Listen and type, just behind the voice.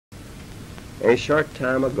A short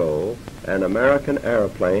time ago, an American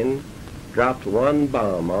airplane dropped one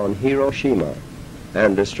bomb on Hiroshima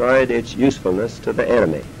and destroyed its usefulness to the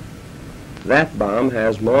enemy. That bomb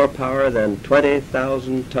has more power than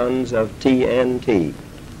 20,000 tons of TNT.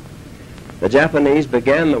 The Japanese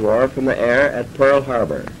began the war from the air at Pearl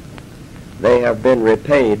Harbor. They have been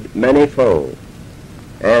repaid many-fold,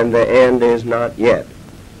 and the end is not yet.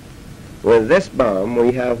 With this bomb,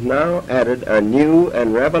 we have now added a new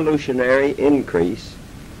and revolutionary increase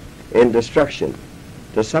in destruction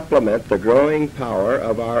to supplement the growing power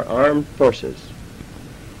of our armed forces.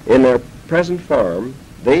 In their present form,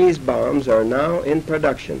 these bombs are now in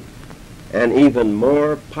production, and even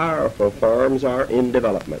more powerful forms are in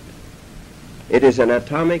development. It is an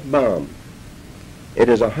atomic bomb. It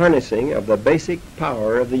is a harnessing of the basic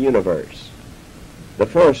power of the universe. The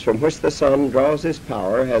force from which the sun draws its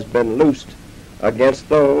power has been loosed against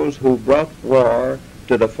those who brought war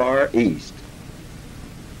to the Far East.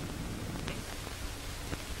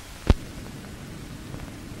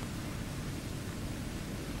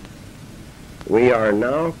 We are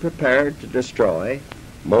now prepared to destroy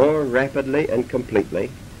more rapidly and completely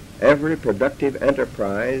every productive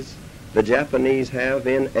enterprise the Japanese have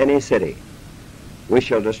in any city. We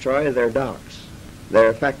shall destroy their docks,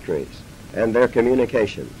 their factories, and their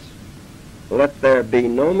communications. Let there be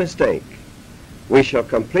no mistake. We shall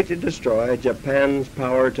completely destroy Japan's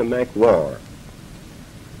power to make war.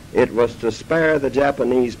 It was to spare the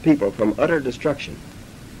Japanese people from utter destruction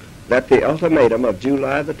that the ultimatum of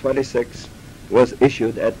July the 26th was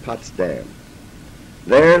issued at Potsdam.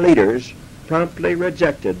 Their leaders promptly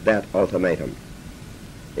rejected that ultimatum.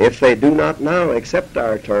 If they do not now accept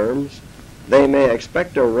our terms, they may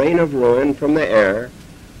expect a rain of ruin from the air,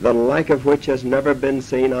 the like of which has never been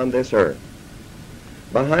seen on this earth.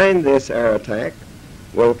 Behind this air attack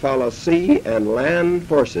will follow sea and land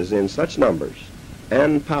forces in such numbers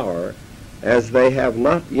and power as they have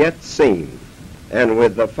not yet seen, and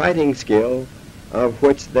with the fighting skill of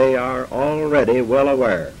which they are already well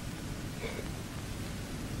aware.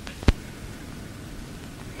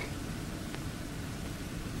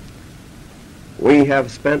 We have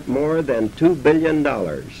spent more than $2 billion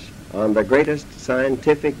on the greatest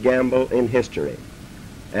scientific gamble in history,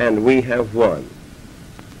 and we have won.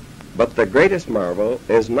 But the greatest marvel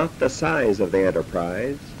is not the size of the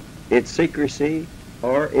enterprise, its secrecy,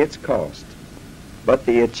 or its cost, but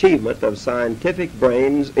the achievement of scientific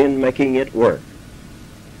brains in making it work.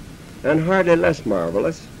 And hardly less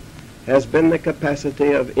marvelous has been the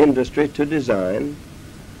capacity of industry to design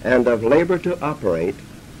and of labor to operate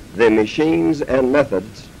the machines and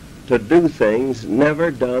methods to do things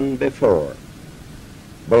never done before.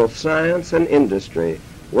 Both science and industry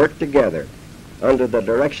work together under the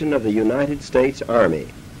direction of the United States Army,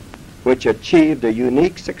 which achieved a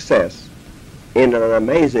unique success in an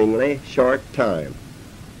amazingly short time.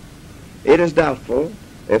 It is doubtful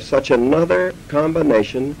if such another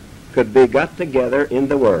combination could be got together in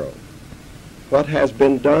the world. What has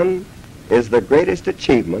been done is the greatest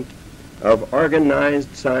achievement of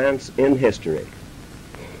organized science in history.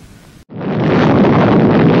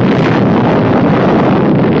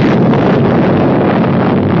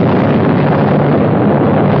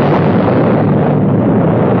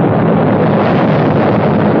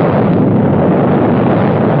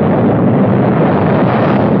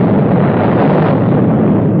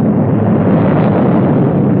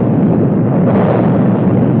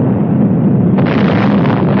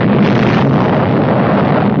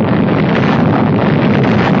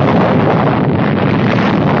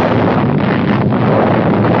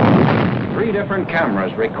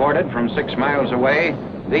 Cameras recorded from 6 miles away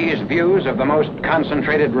these views of the most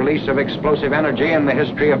concentrated release of explosive energy in the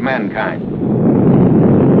history of mankind.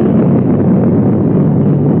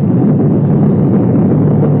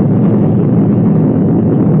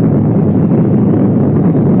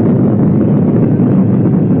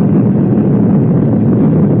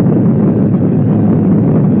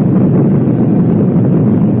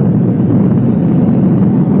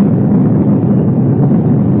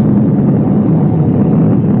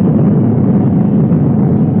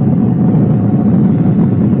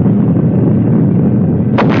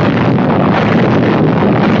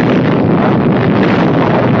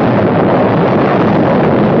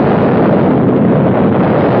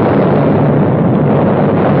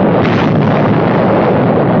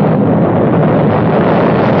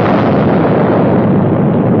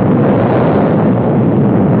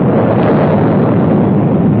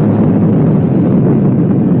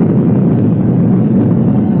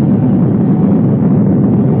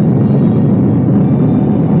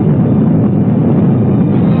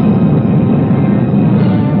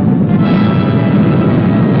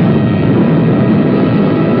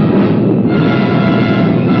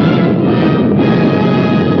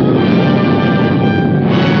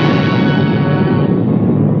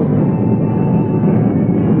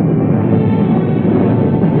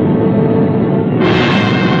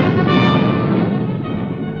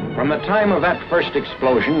 time of that first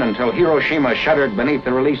explosion until Hiroshima shuddered beneath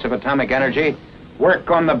the release of atomic energy,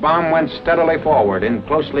 work on the bomb went steadily forward in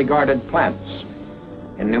closely guarded plants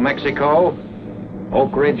in New Mexico,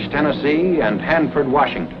 Oak Ridge, Tennessee, and Hanford,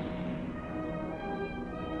 Washington.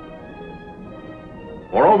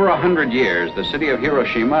 For over 100 years, the city of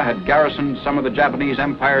Hiroshima had garrisoned some of the Japanese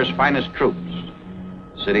Empire's finest troops.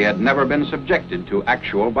 The city had never been subjected to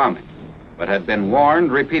actual bombing, but had been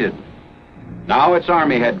warned repeatedly. Now its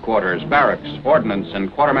army headquarters, barracks, ordnance,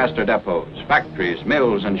 and quartermaster depots, factories,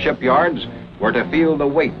 mills, and shipyards were to feel the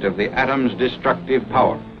weight of the atom's destructive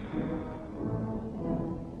power.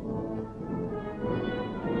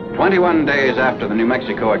 21 days after the New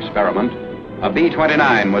Mexico experiment, a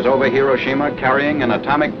B-29 was over Hiroshima carrying an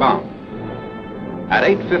atomic bomb. At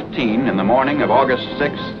 8:15 in the morning of August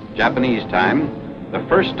 6th, Japanese time, the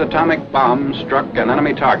first atomic bomb struck an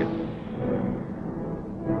enemy target.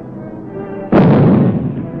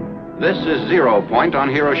 This is 0 point on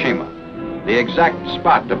Hiroshima, the exact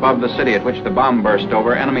spot above the city at which the bomb burst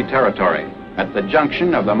over enemy territory, at the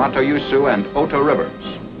junction of the Matoyusu and Oto rivers.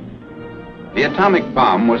 The atomic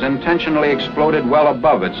bomb was intentionally exploded well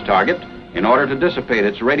above its target in order to dissipate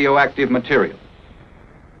its radioactive material.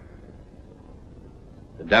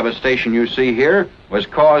 The devastation you see here was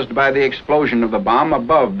caused by the explosion of the bomb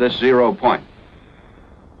above this 0 point.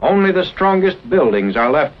 Only the strongest buildings are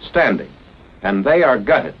left standing, and they are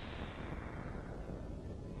gutted.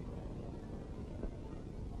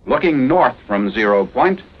 Looking north from 0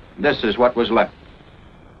 point, this is what was left.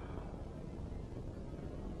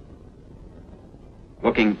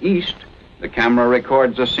 Looking east, the camera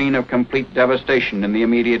records a scene of complete devastation in the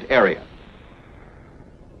immediate area.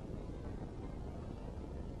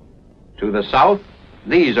 To the south,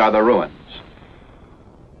 these are the ruins.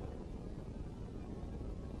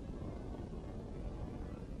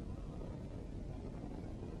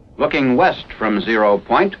 Looking west from 0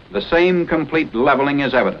 point, the same complete leveling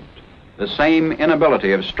is evident, the same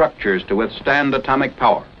inability of structures to withstand atomic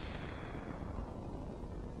power.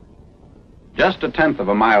 Just 1/10 of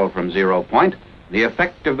a mile from 0 point, the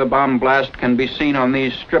effect of the bomb blast can be seen on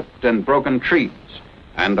these stripped and broken trees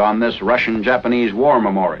and on this Russian-Japanese war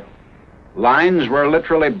memorial. Lines were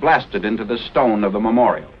literally blasted into the stone of the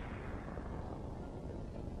memorial.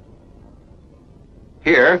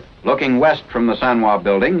 Here, looking west from the Sanwa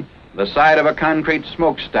building, the side of a concrete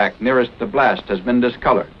smokestack nearest the blast has been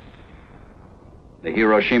discolored. The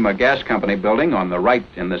Hiroshima Gas Company building on the right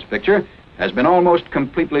in this picture has been almost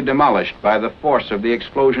completely demolished by the force of the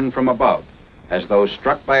explosion from above, as though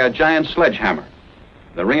struck by a giant sledgehammer.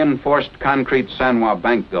 The reinforced concrete Sanwa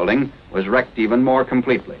Bank building was wrecked even more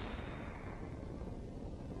completely.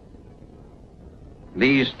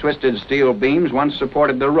 These twisted steel beams once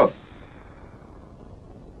supported the roof.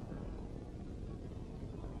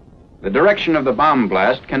 The direction of the bomb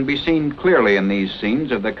blast can be seen clearly in these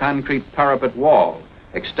scenes of the concrete parapet wall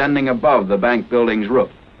extending above the bank building's roof.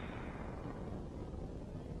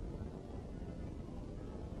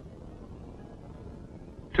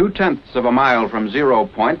 Two-tenths of a mile from 0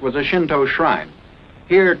 point was a Shinto shrine.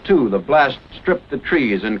 Here, too, the blast stripped the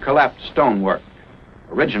trees and collapsed stonework.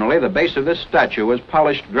 Originally, the base of this statue was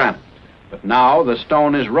polished granite, but now the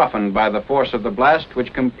stone is roughened by the force of the blast,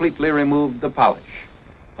 which completely removed the polish.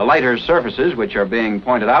 The lighter surfaces which are being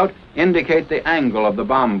pointed out indicate the angle of the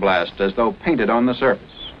bomb blast as though painted on the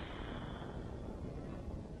surface.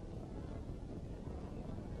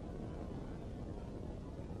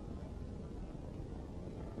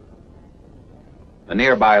 The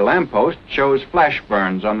nearby lamppost shows flash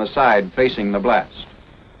burns on the side facing the blast.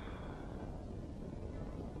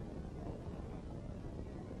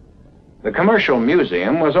 The Commercial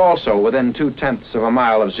Museum was also within 2/10 of a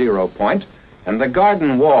mile of 0 point, and the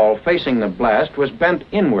garden wall facing the blast was bent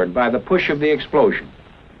inward by the push of the explosion.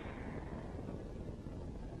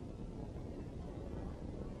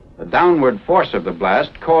 The downward force of the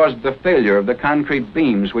blast caused the failure of the concrete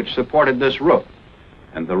beams which supported this roof,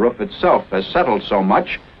 and the roof itself has settled so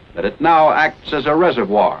much that it now acts as a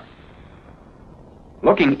reservoir.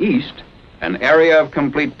 Looking east, an area of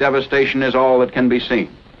complete devastation is all that can be seen.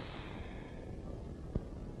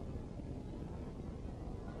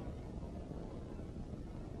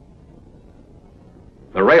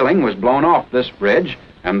 The railing was blown off this bridge,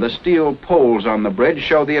 and the steel poles on the bridge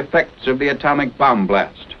show the effects of the atomic bomb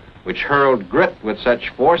blast, which hurled grit with such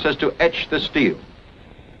force as to etch the steel.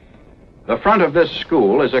 The front of this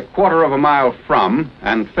school is 1/4 of a mile from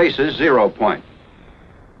and faces 0 point.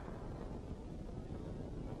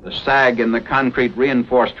 The sag in the concrete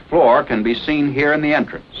reinforced floor can be seen here in the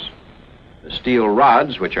entrance. The steel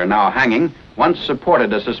rods, which are now hanging, once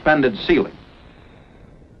supported a suspended ceiling.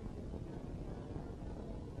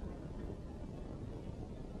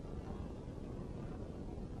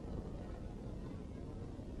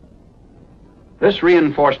 This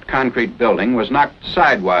reinforced concrete building was knocked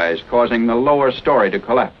sidewise, causing the lower story to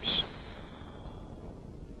collapse.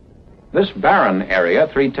 This barren area,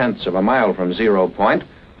 3/10 of a mile from 0 point,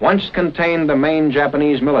 once contained the main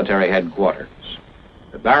Japanese military headquarters.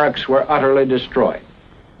 The barracks were utterly destroyed.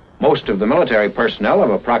 Most of the military personnel, of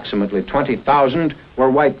approximately 20,000, were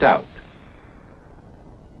wiped out.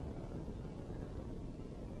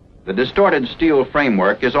 The distorted steel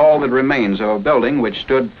framework is all that remains of a building which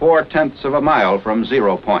stood 4/10 of a mile from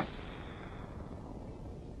 0 point.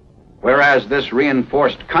 Whereas this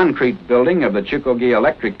reinforced concrete building of the Chikogi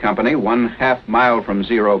Electric Company, 1/2 mile from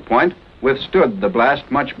 0 point, withstood the blast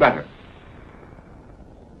much better.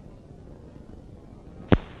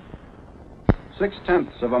 6/10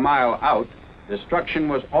 of a mile out, destruction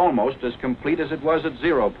was almost as complete as it was at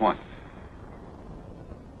 0 point.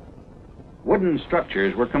 Wooden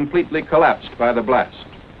structures were completely collapsed by the blast.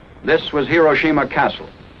 This was Hiroshima Castle.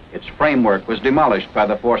 Its framework was demolished by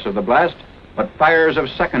the force of the blast, but fires of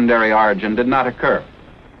secondary origin did not occur.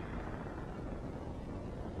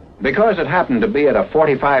 Because it happened to be at a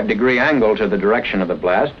 45-degree angle to the direction of the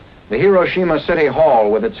blast, the Hiroshima City Hall,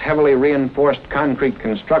 with its heavily reinforced concrete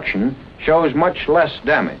construction, shows much less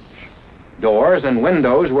damage. Doors and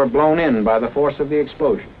windows were blown in by the force of the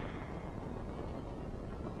explosion.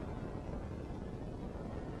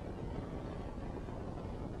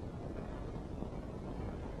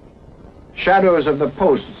 Shadows of the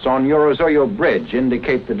posts on Yorozuyo Bridge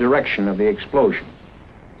indicate the direction of the explosion.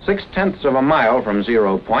 6/10 of a mile from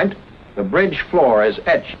 0 point, the bridge floor is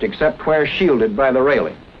etched except where shielded by the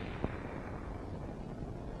railing.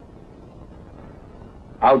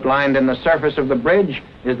 Outlined in the surface of the bridge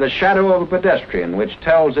is the shadow of a pedestrian, which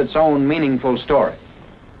tells its own meaningful story.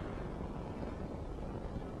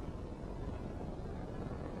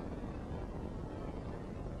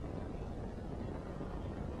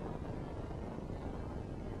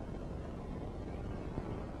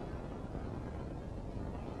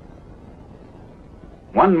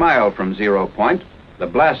 One mile from 0 point, the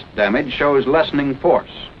blast damage shows lessening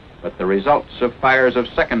force, but the results of fires of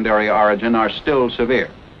secondary origin are still severe.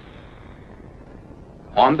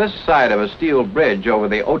 On this side of a steel bridge over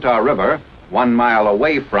the Ota River, 1 mile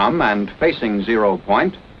away from and facing 0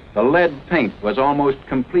 point, the lead paint was almost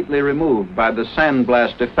completely removed by the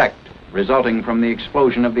sandblast effect resulting from the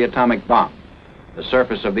explosion of the atomic bomb. The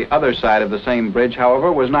surface of the other side of the same bridge,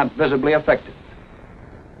 however, was not visibly affected.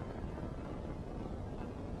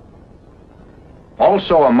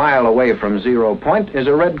 Also a mile away from 0 point is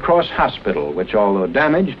a Red Cross hospital, which, although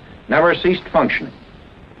damaged, never ceased functioning.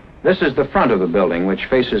 This is the front of the building, which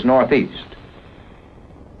faces northeast.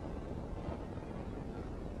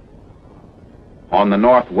 On the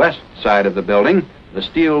northwest side of the building, the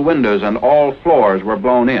steel windows and all floors were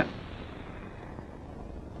blown in.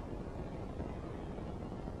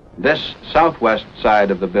 This southwest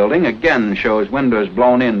side of the building again shows windows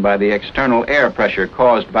blown in by the external air pressure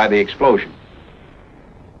caused by the explosion.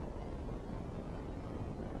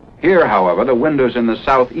 Here, however, the windows in the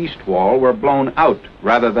southeast wall were blown out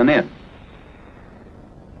rather than in.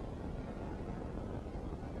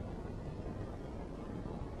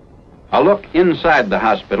 A look inside the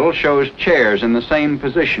hospital shows chairs in the same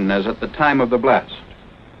position as at the time of the blast.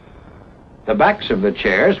 The backs of the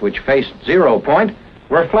chairs, which faced 0 point,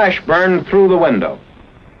 were flash burned through the window.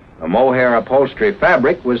 The mohair upholstery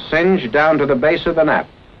fabric was singed down to the base of the nap.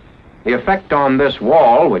 The effect on this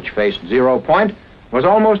wall, which faced 0 point, was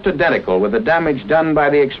almost identical with the damage done by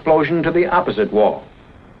the explosion to the opposite wall.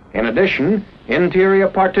 In addition, interior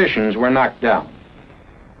partitions were knocked down.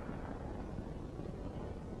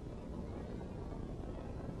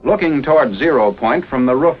 Looking toward 0 point from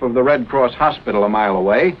the roof of the Red Cross hospital a mile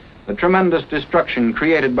away, the tremendous destruction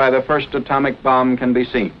created by the first atomic bomb can be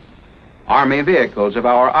seen. Army vehicles of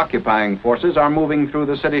our occupying forces are moving through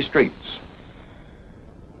the city streets.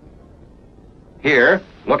 Here,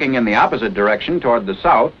 looking in the opposite direction toward the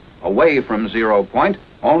south, away from 0 point,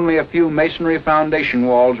 only a few masonry foundation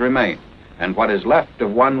walls remain, and what is left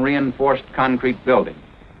of one reinforced concrete building.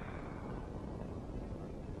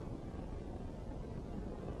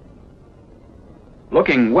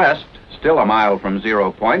 Looking west, still a mile from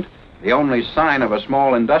 0 point, the only sign of a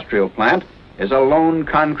small industrial plant is a lone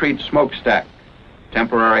concrete smokestack.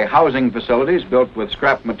 Temporary housing facilities built with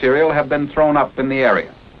scrap material have been thrown up in the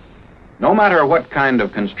area. No matter what kind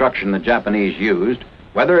of construction the Japanese used,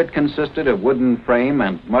 whether it consisted of wooden frame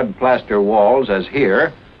and mud plaster walls as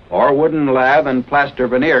here, or wooden lath and plaster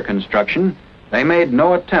veneer construction, they made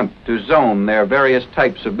no attempt to zone their various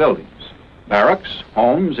types of buildings. Barracks,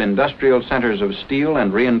 homes, industrial centers of steel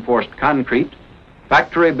and reinforced concrete,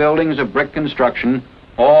 factory buildings of brick construction,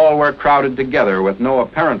 all were crowded together with no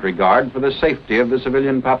apparent regard for the safety of the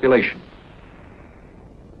civilian population.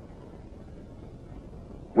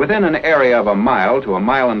 Within an area of 1 mile to 1.5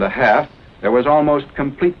 miles, there was almost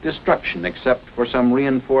complete destruction except for some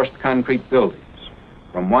reinforced concrete buildings.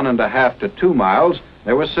 From 1.5 to 2 miles,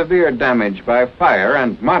 there was severe damage by fire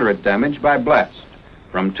and moderate damage by blast.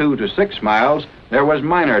 From 2 to 6 miles, there was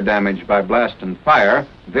minor damage by blast and fire,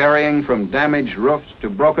 varying from damaged roofs to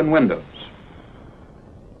broken windows.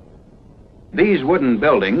 These wooden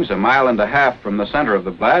buildings, 1.5 miles from the center of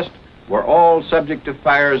the blast, were all subject to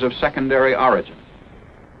fires of secondary origin.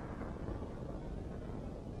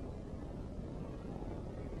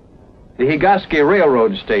 The Higashi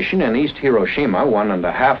Railroad Station in East Hiroshima,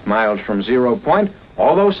 1.5 miles from 0 point,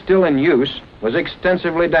 although still in use, was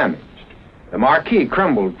extensively damaged. The marquee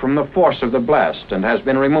crumbled from the force of the blast and has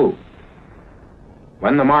been removed.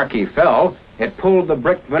 When the marquee fell, it pulled the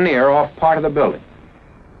brick veneer off part of the building.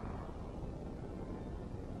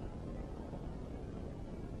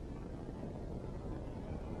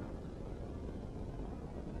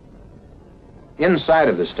 Inside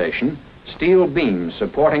of the station, steel beams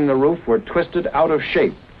supporting the roof were twisted out of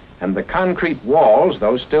shape, and the concrete walls,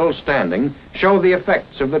 though still standing, show the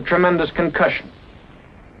effects of the tremendous concussion.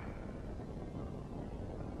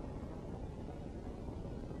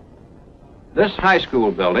 This high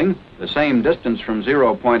school building, the same distance from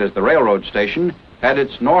 0 point as the railroad station, had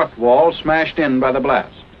its north wall smashed in by the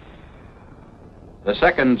blast. The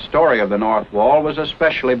second story of the north wall was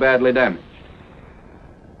especially badly damaged.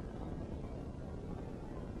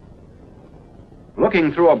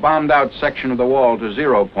 Looking through a bombed-out section of the wall to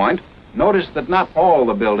 0 point, notice that not all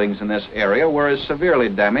the buildings in this area were as severely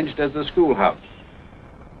damaged as the schoolhouse.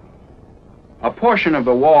 A portion of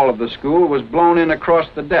the wall of the school was blown in across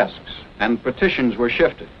the desks, and partitions were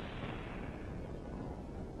shifted.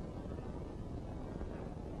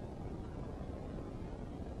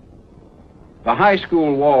 The high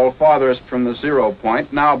school wall farthest from the 0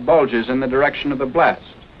 point now bulges in the direction of the blast,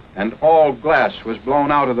 and all glass was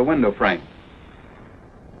blown out of the window frame.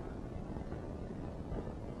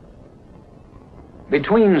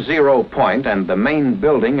 Between 0 point and the main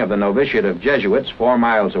building of the novitiate of Jesuits 4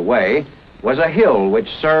 miles away was a hill which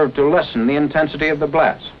served to lessen the intensity of the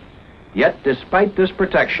blast. Yet, despite this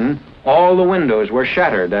protection, all the windows were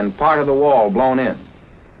shattered and part of the wall blown in.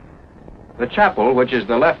 The chapel, which is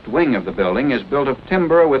the left wing of the building, is built of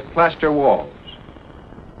timber with plaster walls.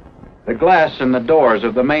 The glass in the doors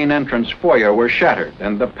of the main entrance foyer were shattered,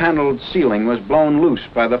 and the paneled ceiling was blown loose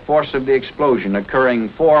by the force of the explosion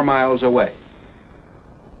occurring 4 miles away.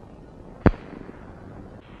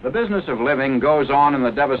 The business of living goes on in the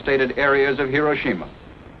devastated areas of Hiroshima.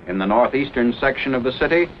 In the northeastern section of the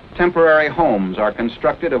city, temporary homes are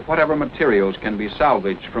constructed of whatever materials can be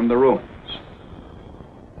salvaged from the ruins.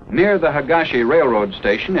 Near the Higashi Railroad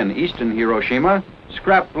Station in eastern Hiroshima,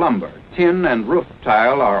 scrap lumber, tin, and roof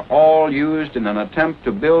tile are all used in an attempt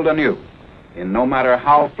to build anew, in no matter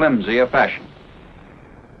how flimsy a fashion.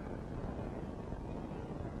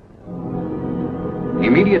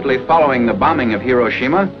 Immediately following the bombing of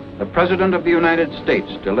Hiroshima, the President of the United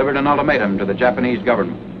States delivered an ultimatum to the Japanese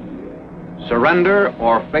government: surrender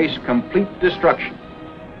or face complete destruction.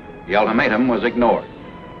 The ultimatum was ignored.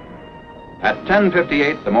 At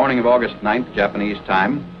 10:58 the morning of August 9th, Japanese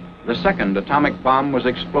time, the second atomic bomb was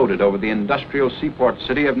exploded over the industrial seaport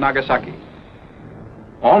city of Nagasaki.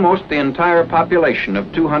 Almost the entire population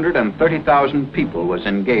of 230,000 people was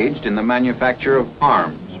engaged in the manufacture of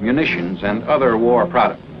arms, munitions, and other war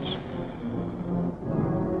products.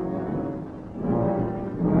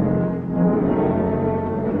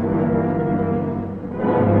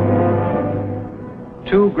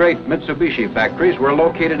 Two great Mitsubishi factories were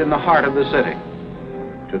located in the heart of the city.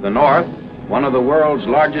 To the north, one of the world's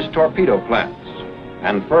largest torpedo plants,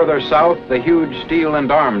 and further south, the huge steel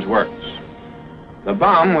and arms works. The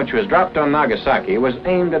bomb, which was dropped on Nagasaki, was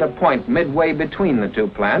aimed at a point midway between the two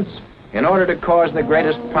plants in order to cause the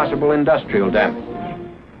greatest possible industrial damage.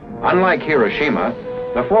 Unlike Hiroshima,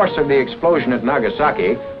 the force of the explosion at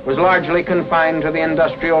Nagasaki was largely confined to the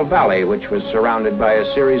industrial valley, which was surrounded by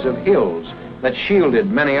a series of hills that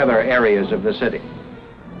shielded many other areas of the city.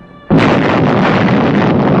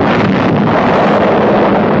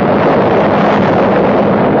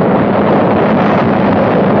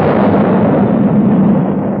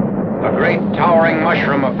 A great towering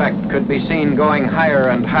mushroom effect could be seen going higher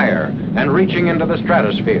and higher and reaching into the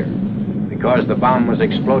stratosphere. Because the bomb was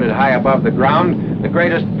exploded high above the ground, the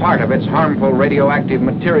greatest part of its harmful radioactive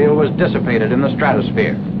material was dissipated in the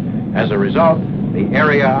stratosphere. As a result, the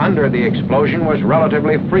area under the explosion was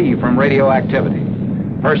relatively free from radioactivity.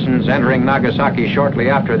 Persons entering Nagasaki shortly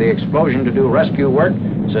after the explosion to do rescue work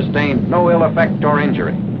sustained no ill effect or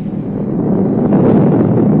injury.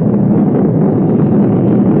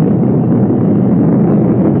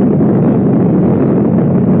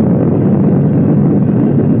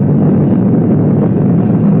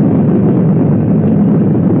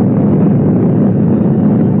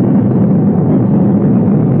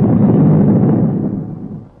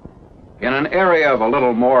 In an area of a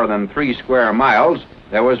little more than 3 square miles,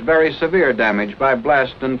 there was very severe damage by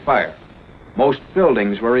blast and fire. Most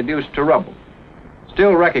buildings were reduced to rubble.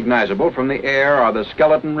 Still recognizable from the air are the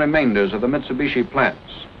skeleton remainders of the Mitsubishi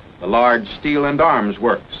plants, the large steel and arms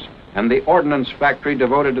works, and the ordnance factory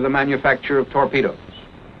devoted to the manufacture of torpedoes.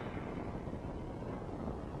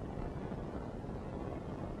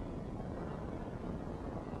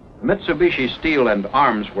 The Mitsubishi Steel and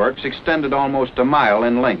Arms Works extended almost a mile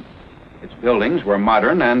in length. Its buildings were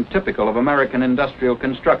modern and typical of American industrial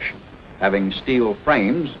construction, having steel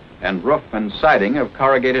frames and roof and siding of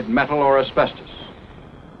corrugated metal or asbestos.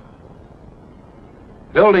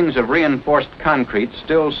 Buildings of reinforced concrete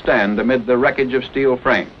still stand amid the wreckage of steel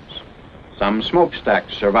frames. Some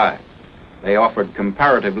smokestacks survived. They offered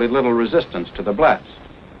comparatively little resistance to the blast.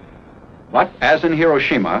 But, as in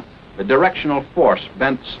Hiroshima, the directional force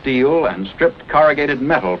bent steel and stripped corrugated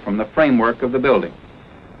metal from the framework of the building.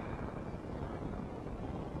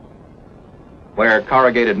 Where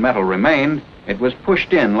corrugated metal remained, it was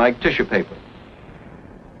pushed in like tissue paper.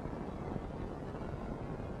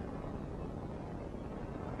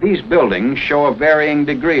 These buildings show a varying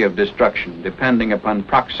degree of destruction depending upon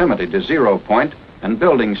proximity to 0 point and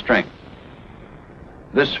building strength.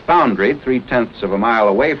 This foundry, 3/10 of a mile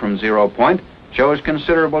away from 0 point, shows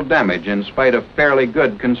considerable damage in spite of fairly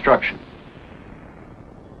good construction.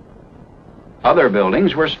 Other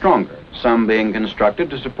buildings were stronger, some being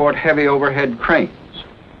constructed to support heavy overhead cranes.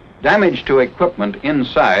 Damage to equipment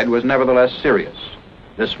inside was nevertheless serious.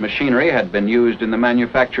 This machinery had been used in the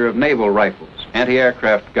manufacture of naval rifles,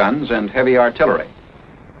 anti-aircraft guns, and heavy artillery.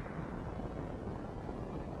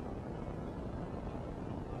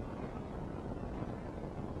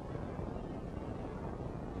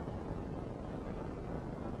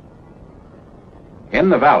 In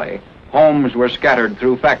the valley, homes were scattered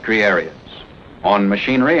through factory areas. On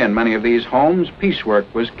machinery in many of these homes,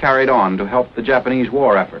 piecework was carried on to help the Japanese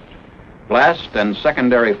war effort. Blast and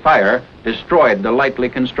secondary fire destroyed the lightly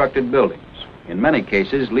constructed buildings, in many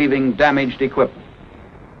cases leaving damaged equipment.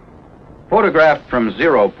 Photographed from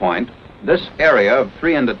 0 point, this area of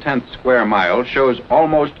 3 1/10 square miles shows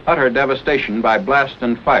almost utter devastation by blast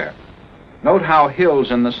and fire. Note how hills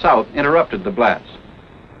in the south interrupted the blast.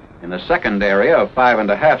 In the second area of 5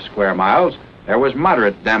 1/2 square miles, there was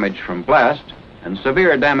moderate damage from blast and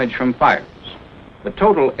severe damage from fires. The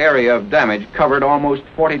total area of damage covered almost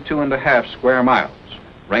 42 1/2 square miles,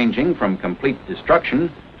 ranging from complete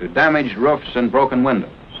destruction to damaged roofs and broken windows.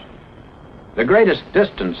 The greatest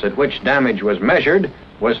distance at which damage was measured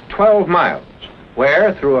was 12 miles,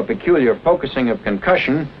 where, through a peculiar focusing of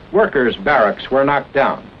concussion, workers' barracks were knocked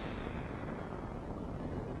down.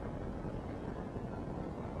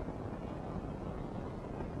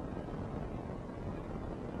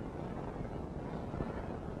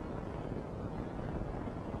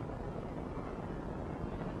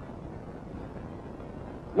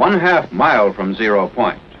 One-half mile from 0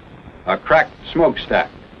 point, a cracked smokestack.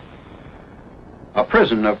 A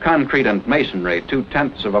prison of concrete and masonry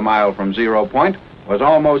 2/10 of a mile from 0 point was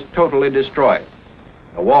almost totally destroyed.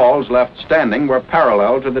 The walls left standing were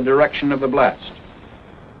parallel to the direction of the blast.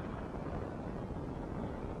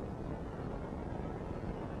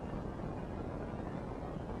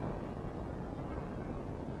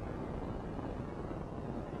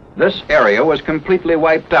 This area was completely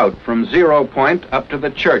wiped out from 0 point up to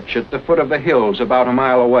the church at the foot of the hills about a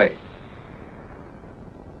mile away.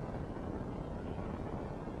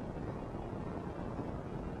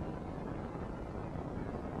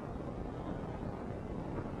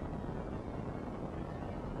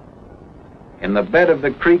 In the bed of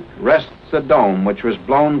the creek rests the dome, which was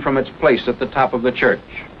blown from its place at the top of the church.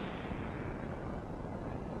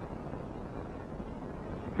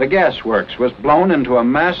 The gas works was blown into a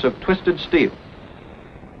mass of twisted steel.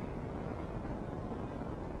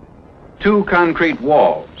 2 concrete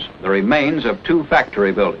walls, the remains of 2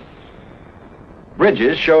 factory buildings.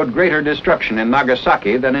 Bridges showed greater destruction in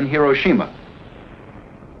Nagasaki than in Hiroshima.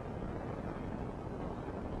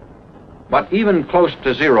 But even close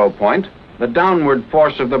to 0 point, the downward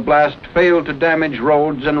force of the blast failed to damage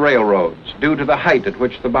roads and railroads due to the height at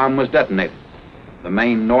which the bomb was detonated. The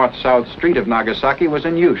main north-south street of Nagasaki was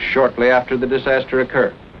in use shortly after the disaster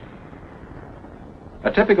occurred.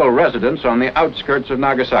 a typical residence on the outskirts of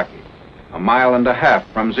Nagasaki, 1.5 miles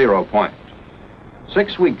from 0 point.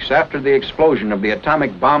 6 weeks after the explosion of the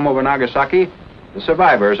atomic bomb over Nagasaki, the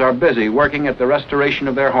survivors are busy working at the restoration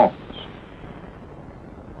of their homes.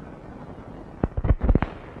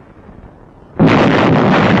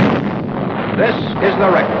 This is the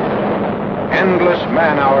record. Endless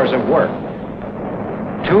man-hours of work.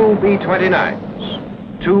 2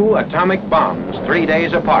 B-29s, 2 atomic bombs 3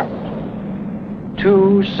 days apart,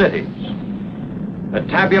 2 cities. The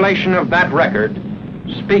tabulation of that record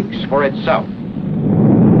speaks for itself.